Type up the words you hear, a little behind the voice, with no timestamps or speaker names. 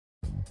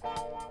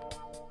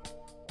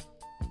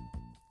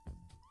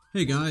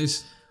Hey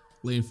guys,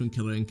 Liam from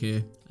Killer Ink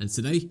here, and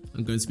today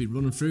I'm going to be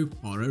running through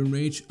our own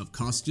range of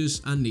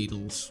cartridges and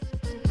needles.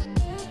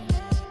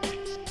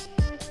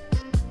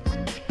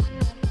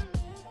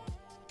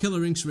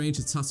 Killer Ink's range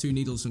of tattoo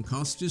needles and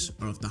cartridges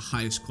are of the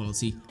highest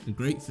quality and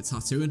great for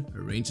tattooing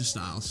a range of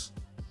styles,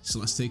 so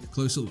let's take a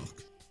closer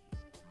look.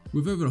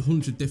 With over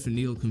 100 different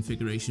needle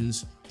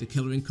configurations, the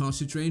Killer Ink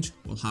cartridge range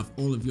will have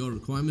all of your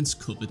requirements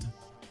covered.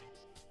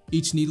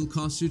 Each needle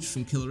cartridge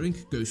from Killer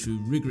Ink goes through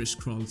rigorous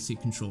quality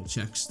control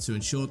checks to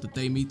ensure that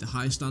they meet the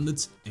highest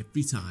standards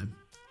every time.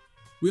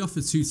 We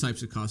offer two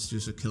types of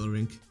cartridges at Killer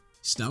Ink,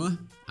 Stellar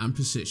and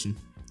Precision.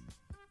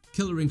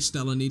 Killer Ink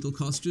Stellar needle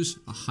cartridges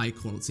are high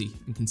quality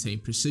and contain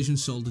precision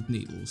soldered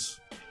needles.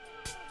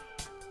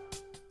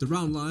 The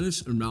round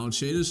liners and round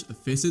shaders are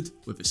fitted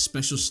with a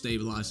special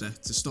stabilizer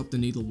to stop the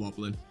needle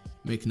wobbling,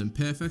 making them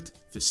perfect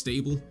for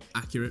stable,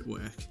 accurate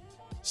work.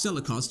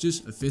 Stellar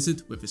cartridges are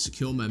fitted with a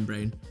secure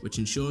membrane, which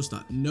ensures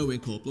that no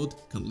ink or blood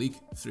can leak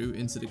through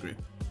into the grip.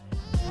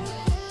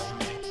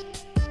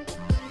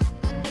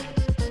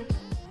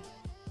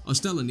 Our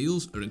Stellar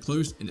needles are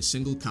enclosed in a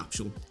single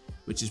capsule,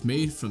 which is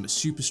made from a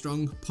super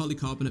strong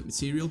polycarbonate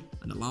material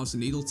and allows the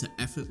needle to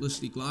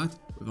effortlessly glide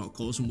without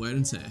causing wear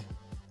and tear.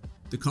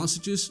 The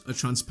cartridges are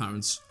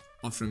transparent,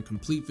 offering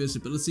complete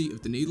visibility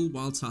of the needle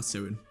while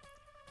tattooing.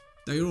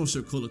 They are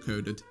also colour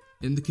coded,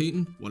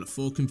 indicating one of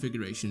four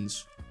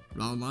configurations: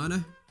 round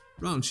liner,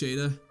 round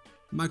shader,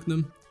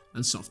 magnum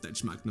and soft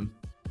edge magnum.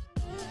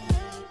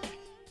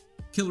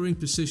 Killer Ink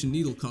Precision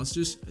Needle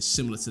Cartridges are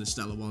similar to the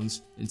Stellar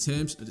ones in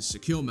terms of the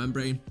secure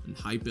membrane and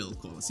high build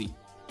quality.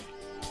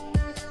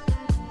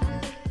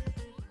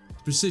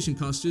 The Precision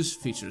cartridges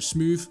feature a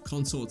smooth,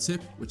 contoured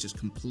tip which is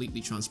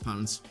completely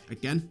transparent,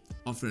 again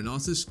offering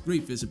artists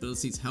great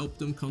visibility to help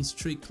them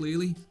concentrate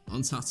clearly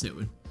on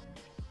tattooing.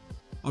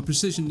 Our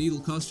Precision Needle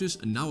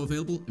Cartridges are now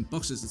available in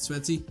boxes of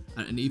 20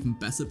 at an even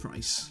better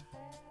price.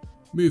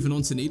 Moving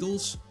on to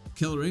needles,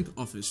 Killer Ink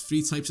offers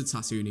three types of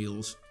tattoo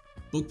needles: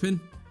 bug pin,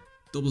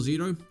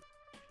 00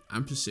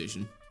 and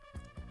precision.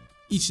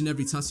 Each and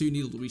every tattoo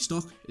needle that we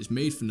stock is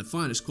made from the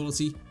finest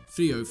quality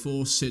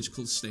 304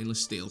 surgical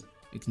stainless steel.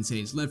 It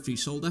contains lead-free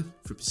solder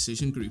for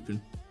precision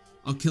grouping.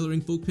 Our Killer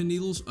Ink bug pin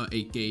needles are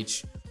 8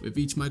 gauge, with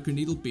each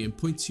microneedle being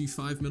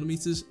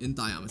 0.25mm in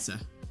diameter.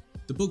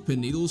 The bug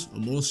pin needles are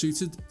more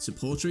suited to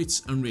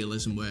portraits and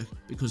realism work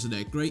because of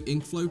their great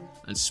ink flow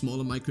and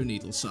smaller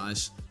microneedle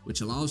size,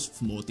 which allows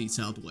for more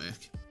detailed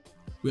work.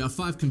 We have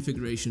 5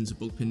 configurations of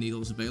bug pin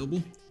needles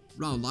available: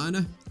 round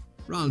liner,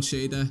 round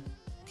shader,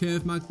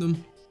 curved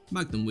magnum,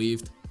 magnum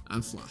weaved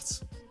and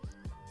flat.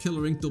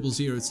 Killer Ink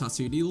 00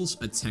 tattoo needles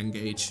are 10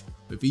 gauge,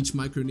 with each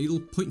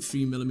microneedle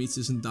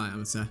 0.3mm in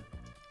diameter.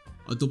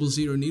 Our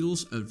 00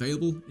 needles are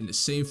available in the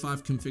same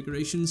 5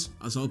 configurations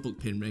as our bug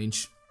pin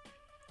range.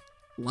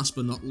 Last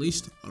but not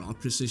least are our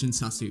Precision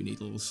tattoo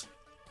needles.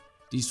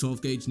 These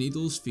 12 gauge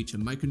needles feature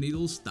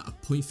microneedles that are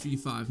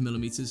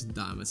 0.35mm in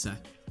diameter,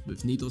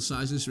 with needle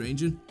sizes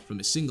ranging from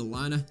a single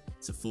liner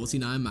to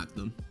 49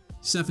 magnum.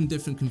 7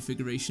 different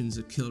configurations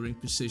of Killer Ink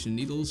Precision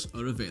needles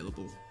are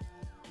available: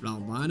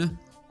 round liner,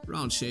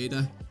 round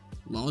shader,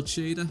 large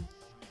shader,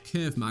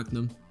 curved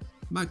magnum,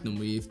 magnum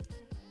weaved,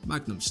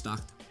 magnum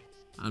stacked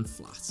and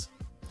flat.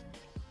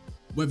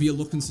 Whether you're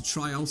looking to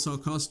try out our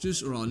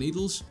cartridges or our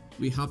needles,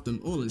 we have them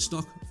all in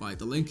stock via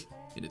the link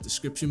in the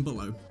description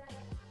below.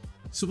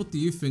 So what do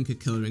you think of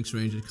Killer Ink's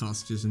range of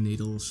cartridges and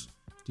needles?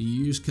 Do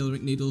you use Killer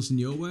Ink needles in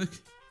your work?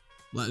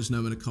 Let us know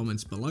in the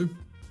comments below.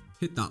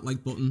 Hit that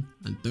like button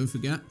and don't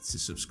forget to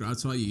subscribe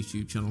to our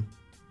YouTube channel.